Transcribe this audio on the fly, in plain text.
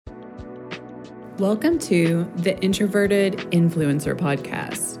Welcome to the Introverted Influencer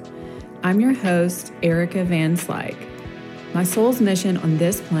Podcast. I'm your host, Erica Van Slyke. My soul's mission on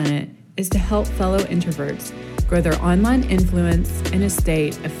this planet is to help fellow introverts grow their online influence in a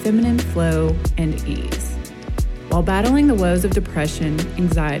state of feminine flow and ease. While battling the woes of depression,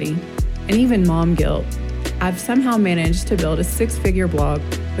 anxiety, and even mom guilt, I've somehow managed to build a six-figure blog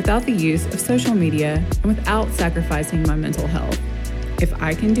without the use of social media and without sacrificing my mental health. If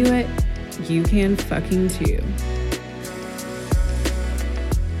I can do it, you can fucking too.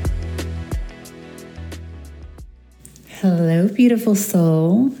 Hello, beautiful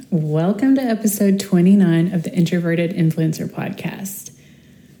soul. Welcome to episode 29 of the Introverted Influencer Podcast.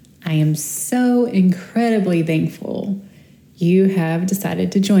 I am so incredibly thankful you have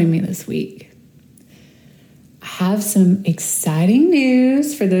decided to join me this week. I have some exciting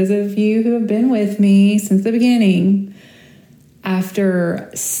news for those of you who have been with me since the beginning. After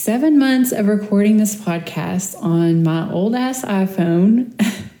 7 months of recording this podcast on my old ass iPhone,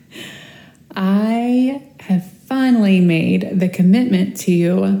 I have finally made the commitment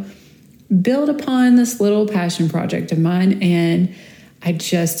to build upon this little passion project of mine, and I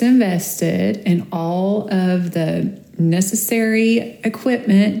just invested in all of the necessary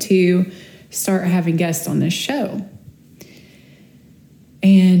equipment to start having guests on this show.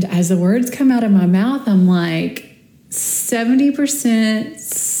 And as the words come out of my mouth, I'm like 70%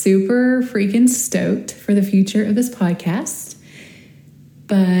 super freaking stoked for the future of this podcast.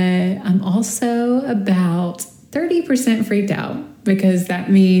 But I'm also about 30% freaked out because that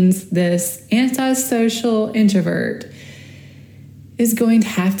means this antisocial introvert is going to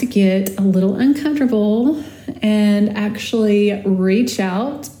have to get a little uncomfortable and actually reach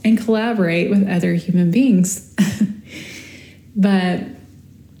out and collaborate with other human beings. But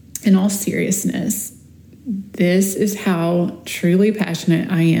in all seriousness, this is how truly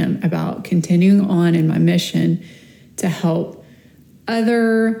passionate I am about continuing on in my mission to help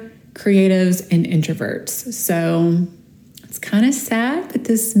other creatives and introverts. So it's kind of sad, but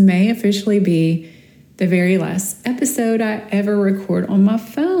this may officially be the very last episode I ever record on my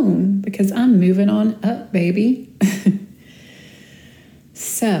phone because I'm moving on up, baby.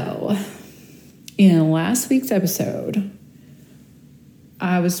 So, in last week's episode,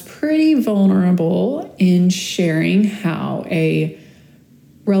 I was pretty vulnerable in sharing how a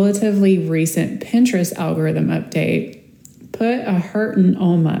relatively recent Pinterest algorithm update put a hurtin'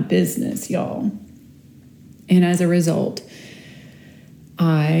 on my business, y'all. And as a result,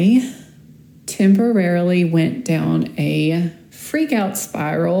 I temporarily went down a freak out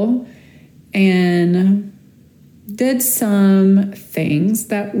spiral and did some things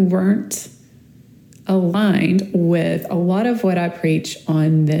that weren't aligned with a lot of what I preach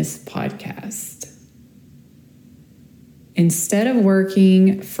on this podcast. Instead of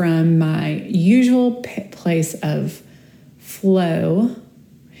working from my usual place of flow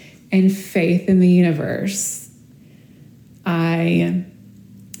and faith in the universe, I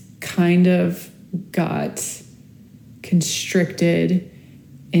kind of got constricted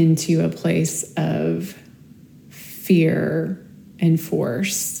into a place of fear and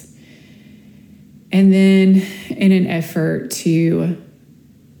force. And then in an effort to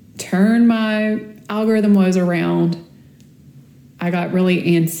turn my algorithm woes around, I got really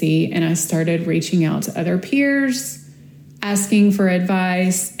antsy and I started reaching out to other peers, asking for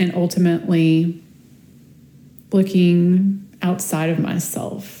advice, and ultimately looking outside of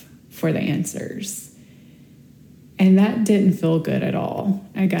myself for the answers. And that didn't feel good at all,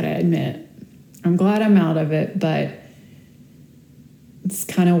 I gotta admit. I'm glad I'm out of it, but it's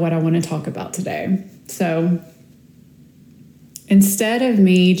kind of what I want to talk about today. So instead of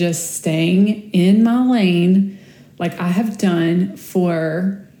me just staying in my lane, like I have done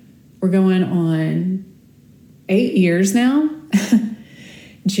we're going on 8 years now,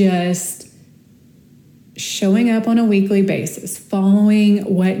 just showing up on a weekly basis, following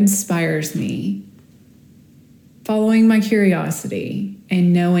what inspires me, following my curiosity,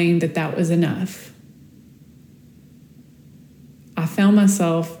 and knowing that that was enough. I found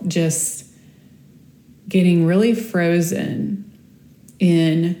myself just getting really frozen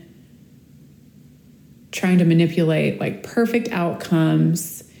in trying to manipulate like perfect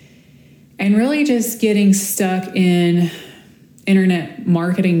outcomes and really just getting stuck in internet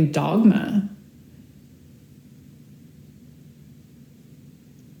marketing dogma.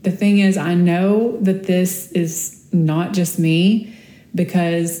 The thing is, I know that this is not just me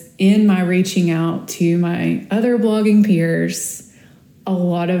because in my reaching out to my other blogging peers, a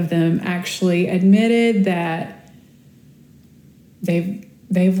lot of them actually admitted that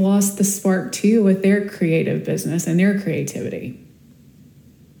they've lost the spark too with their creative business and their creativity.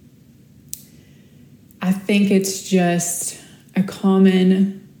 I think it's just a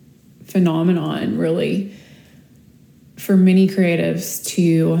common phenomenon, really, for many creatives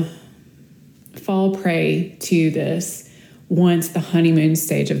to fall prey to this once the honeymoon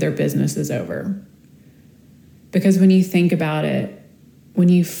stage of their business is over. Because when you think about it, when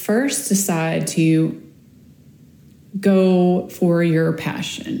you first decide to go for your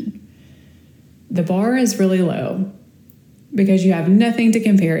passion, the bar is really low because you have nothing to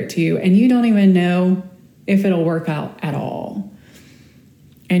compare it to, and you don't even know if it'll work out at all.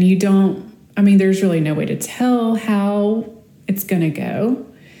 And there's really no way to tell how it's going to go.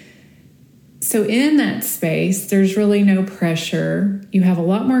 So in that space, there's really no pressure. You have a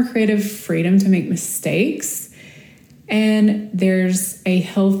lot more creative freedom to make mistakes. And there's a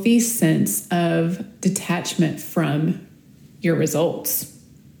healthy sense of detachment from your results.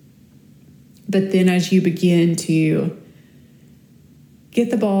 But then as you begin to get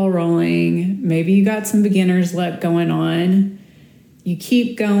the ball rolling, maybe you got some beginner's luck going on, you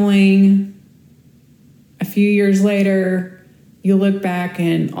keep going, a few years later, you look back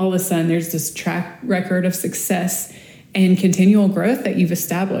and all of a sudden there's this track record of success and continual growth that you've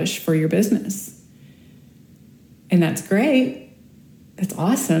established for your business. And that's great. That's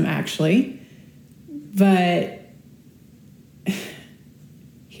awesome, actually. But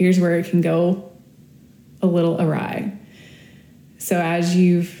here's where it can go a little awry. So as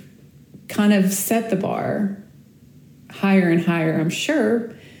you've kind of set the bar higher and higher, I'm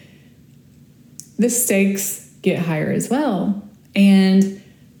sure the stakes get higher as well. And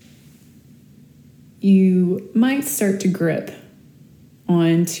you might start to grip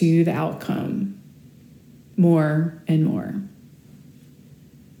onto the outcome more and more.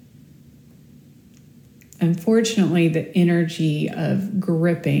 Unfortunately, the energy of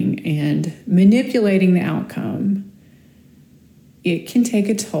gripping and manipulating the outcome, it can take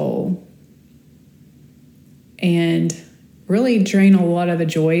a toll and really drain a lot of the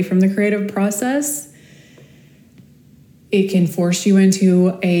joy from the creative process. It can force you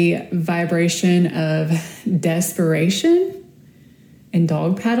into a vibration of desperation and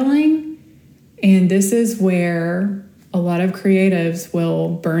dog paddling. And this is where a lot of creatives will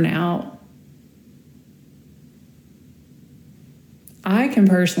burn out. I can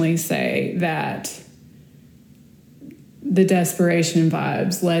personally say that the desperation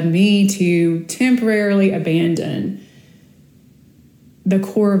vibes led me to temporarily abandon the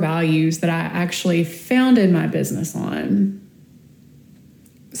core values that I actually founded my business on.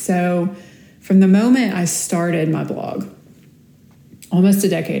 So from the moment I started my blog, almost a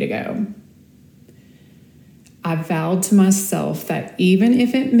decade ago, I vowed to myself that even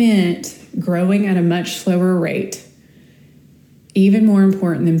if it meant growing at a much slower rate, even more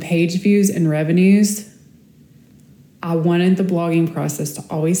important than page views and revenues, I wanted the blogging process to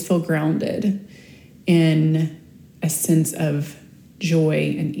always feel grounded in a sense of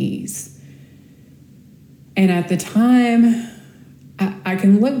joy and ease. And at the time, I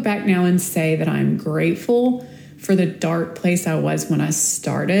can look back now and say that I'm grateful for the dark place I was when I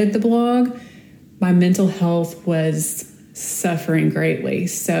started the blog. My mental health was suffering greatly.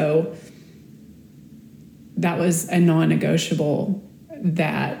 So that was a non-negotiable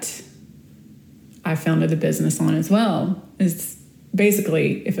that I founded the business on as well. It's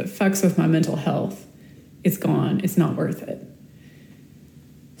basically, if it fucks with my mental health, it's gone. It's not worth it.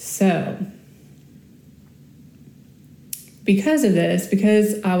 So because of this,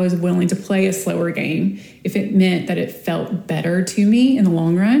 because I was willing to play a slower game, if it meant that it felt better to me in the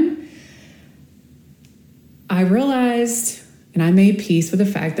long run, I realized and I made peace with the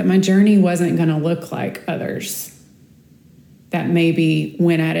fact that my journey wasn't going to look like others that maybe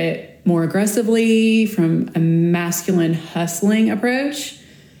went at it more aggressively from a masculine hustling approach.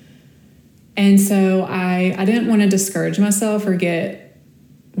 And so I didn't want to discourage myself or get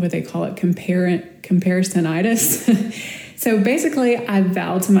what they call it, comparisonitis. So basically, I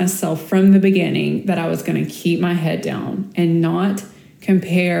vowed to myself from the beginning that I was going to keep my head down and not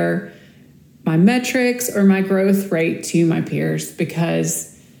compare my metrics or my growth rate to my peers,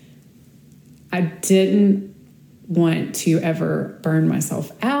 because I didn't want to ever burn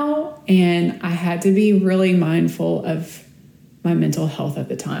myself out, and I had to be really mindful of my mental health at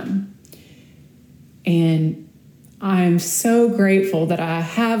the time. And I'm so grateful that I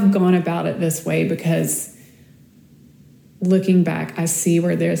have gone about it this way, because looking back, I see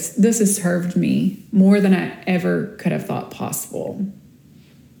where this has served me more than I ever could have thought possible.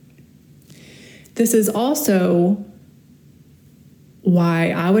 This is also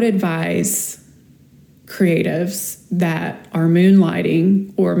why I would advise creatives that are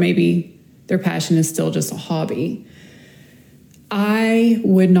moonlighting, or maybe their passion is still just a hobby. I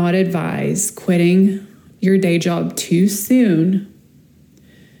would not advise quitting your day job too soon,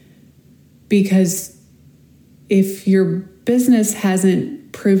 because if your business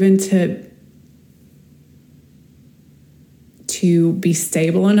hasn't proven to be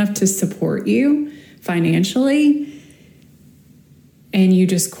stable enough to support you financially, and you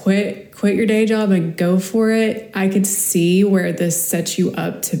just quit your day job and go for it, I could see where this sets you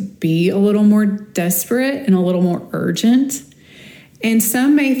up to be a little more desperate and a little more urgent. And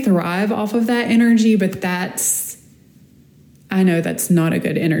some may thrive off of that energy, but I know that's not a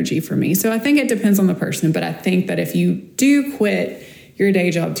good energy for me. So I think it depends on the person, but I think that if you do quit your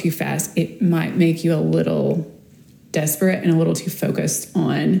day job too fast, it might make you a little desperate and a little too focused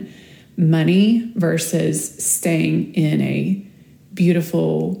on money versus staying in a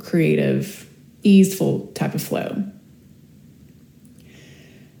beautiful, creative, easeful type of flow.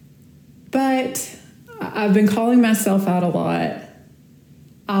 But I've been calling myself out a lot.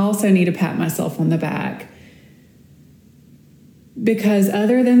 I also need to pat myself on the back, because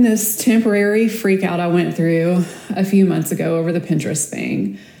other than this temporary freak out I went through a few months ago over the Pinterest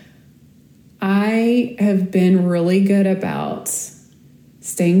thing, I have been really good about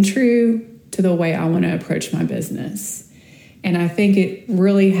staying true to the way I want to approach my business. And I think it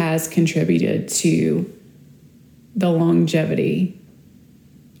really has contributed to the longevity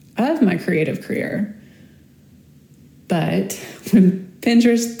of my creative career. But when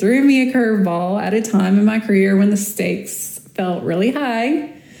Pinterest threw me a curveball at a time in my career when the stakes felt really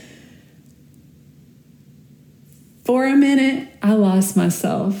high, for a minute, I lost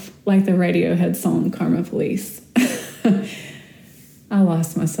myself, like the Radiohead song, Karma Police. I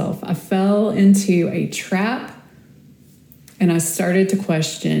lost myself. I fell into a trap, and I started to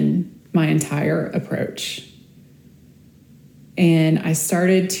question my entire approach. And I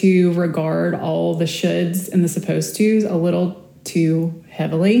started to regard all the shoulds and the supposed tos a little too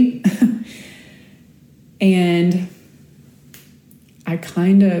heavily. And I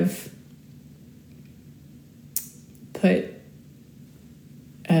kind of put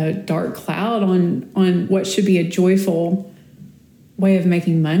a dark cloud on what should be a joyful way of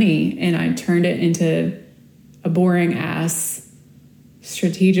making money, and I turned it into a boring ass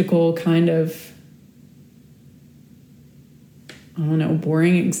strategical kind of, I don't know,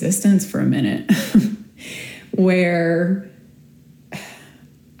 boring existence for a minute where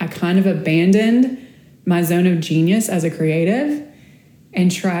I kind of abandoned my zone of genius as a creative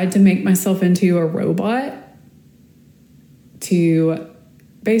and tried to make myself into a robot to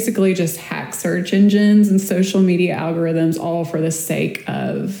basically just hack search engines and social media algorithms, all for the sake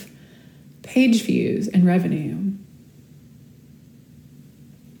of page views and revenue.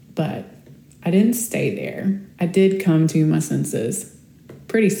 But I didn't stay there. I did come to my senses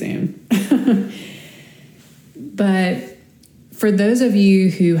pretty soon. But for those of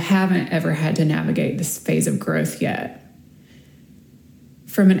you who haven't ever had to navigate this phase of growth yet,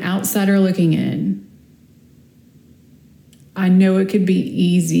 from an outsider looking in, I know it could be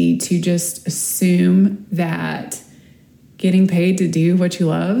easy to just assume that getting paid to do what you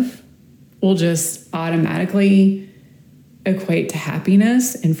love will just automatically equate to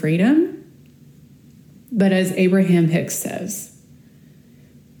happiness and freedom. But as Abraham Hicks says,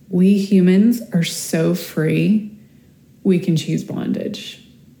 we humans are so free, we can choose bondage.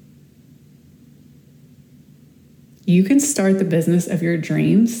 You can start the business of your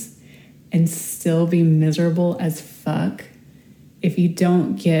dreams and still be miserable as fuck if you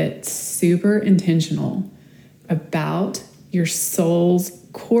don't get super intentional about your soul's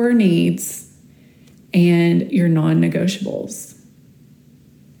core needs and your non-negotiables.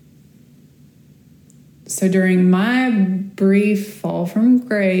 So during my brief fall from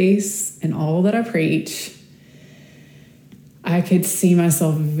grace and all that I preach, I could see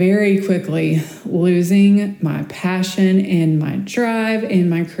myself very quickly losing my passion and my drive and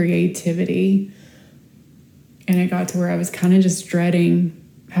my creativity. And it got to where I was kind of just dreading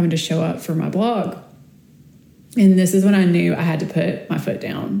having to show up for my blog. And this is when I knew I had to put my foot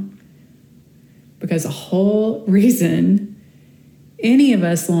down. Because the whole reason any of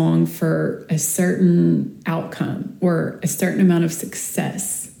us long for a certain outcome or a certain amount of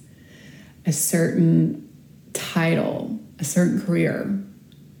success, a certain title, a certain career,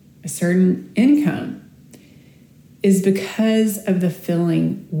 a certain income, is because of the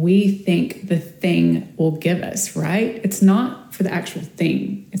feeling we think the thing will give us, right? It's not for the actual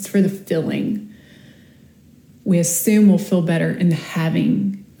thing. It's for the feeling. We assume we'll feel better in the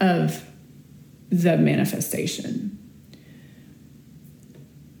having of the manifestation.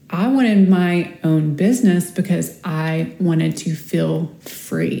 I wanted my own business because I wanted to feel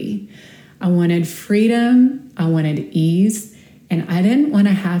free. I wanted freedom, I wanted ease, And I didn't want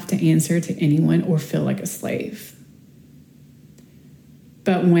to have to answer to anyone or feel like a slave.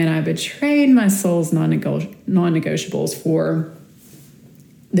 But when I betrayed my soul's non-negotiables for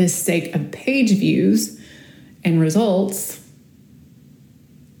the sake of page views and results,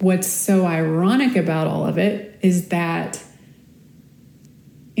 what's so ironic about all of it is that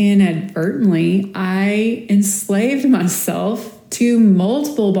inadvertently, I enslaved myself to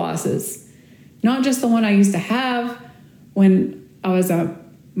multiple bosses, not just the one I used to have when I was a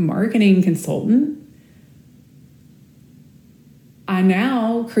marketing consultant. I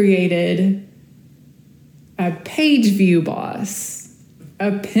now created a page view boss,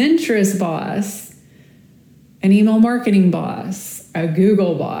 a Pinterest boss, an email marketing boss, a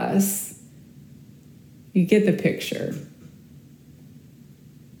Google boss. You get the picture.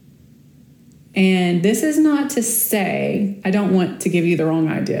 And this is not to say, I don't want to give you the wrong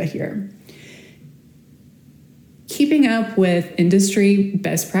idea here. Keeping up with industry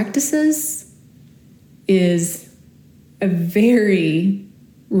best practices is a very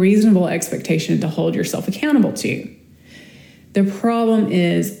reasonable expectation to hold yourself accountable to. The problem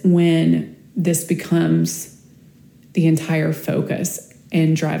is when this becomes the entire focus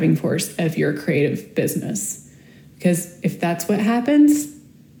and driving force of your creative business. Because if that's what happens,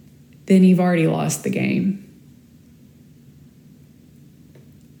 then you've already lost the game.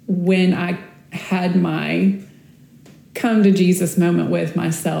 When I had my come to Jesus moment with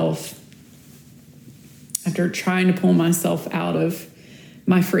myself, after trying to pull myself out of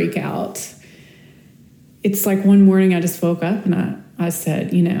my freak out, it's like one morning I just woke up and I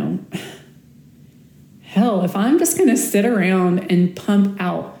said, hell, if I'm just going to sit around and pump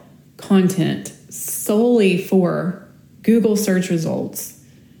out content solely for Google search results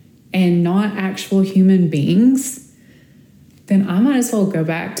and not actual human beings, then I might as well go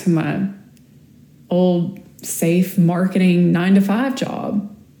back to my old safe marketing 9-to-5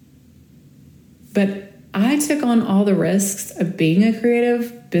 job. But I took on all the risks of being a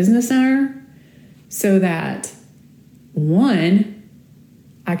creative business owner so that, one,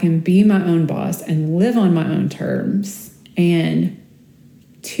 I can be my own boss and live on my own terms, and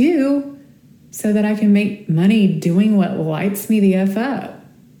two, so that I can make money doing what lights me the F up.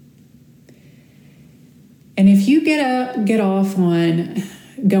 And if you get off on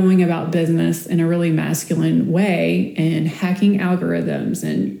going about business in a really masculine way and hacking algorithms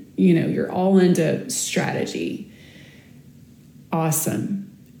and, you're all into strategy,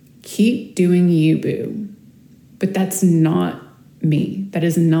 awesome. Keep doing you, boo. But that's not me. That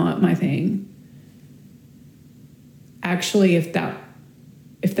is not my thing. Actually, if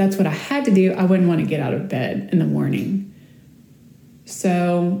that's what I had to do, I wouldn't want to get out of bed in the morning.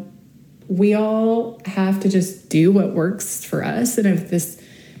 So we all have to just do what works for us. And if this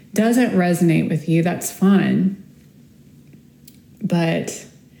doesn't resonate with you, that's fine. But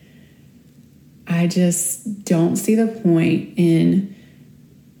I just don't see the point in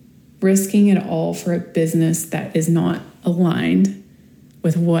risking it all for a business that is not aligned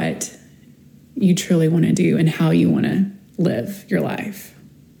with what you truly want to do and how you want to live your life.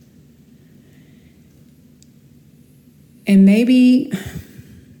 And maybe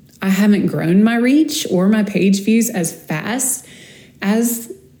I haven't grown my reach or my page views as fast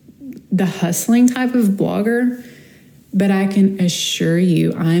as the hustling type of blogger, but I can assure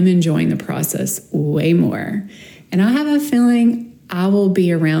you I'm enjoying the process way more. And I have a feeling I will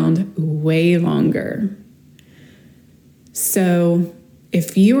be around way longer. So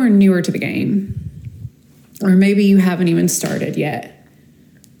if you are newer to the game, or maybe you haven't even started yet,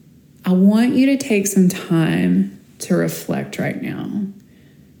 I want you to take some time to reflect right now.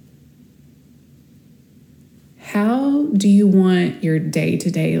 How do you want your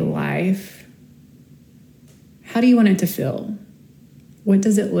day-to-day life? How do you want it to feel? What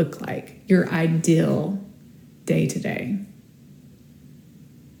does it look like? Your ideal day-to-day.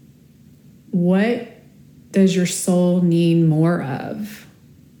 What does your soul need more of?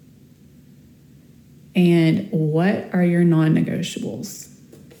 And what are your non-negotiables?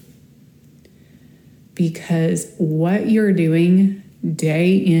 Because what you're doing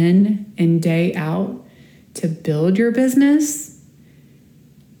day in and day out to build your business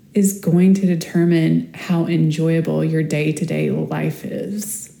is going to determine how enjoyable your day-to-day life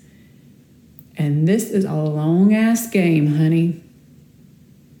is. And this is a long-ass game, honey.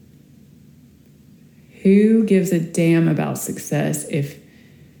 Who gives a damn about success if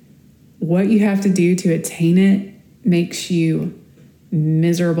what you have to do to attain it makes you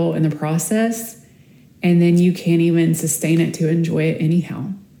miserable in the process, and then you can't even sustain it to enjoy it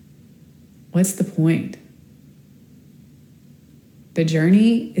anyhow? What's the point? The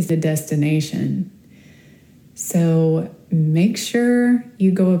journey is the destination. So make sure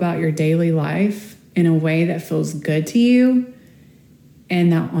you go about your daily life in a way that feels good to you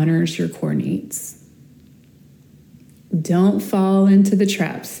and that honors your core needs. Don't fall into the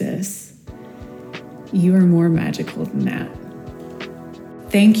trap, sis. You are more magical than that.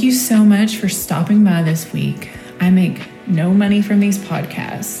 Thank you so much for stopping by this week. I make no money from these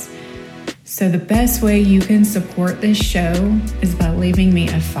podcasts. So the best way you can support this show is by leaving me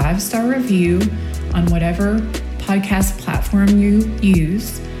a 5-star review on whatever podcast platform you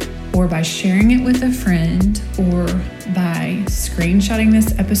use, or by sharing it with a friend, or by screenshotting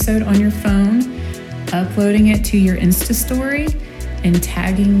this episode on your phone, uploading it to your Insta story, and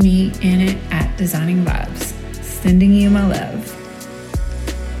tagging me in it at Designing Vibes. Sending you my love.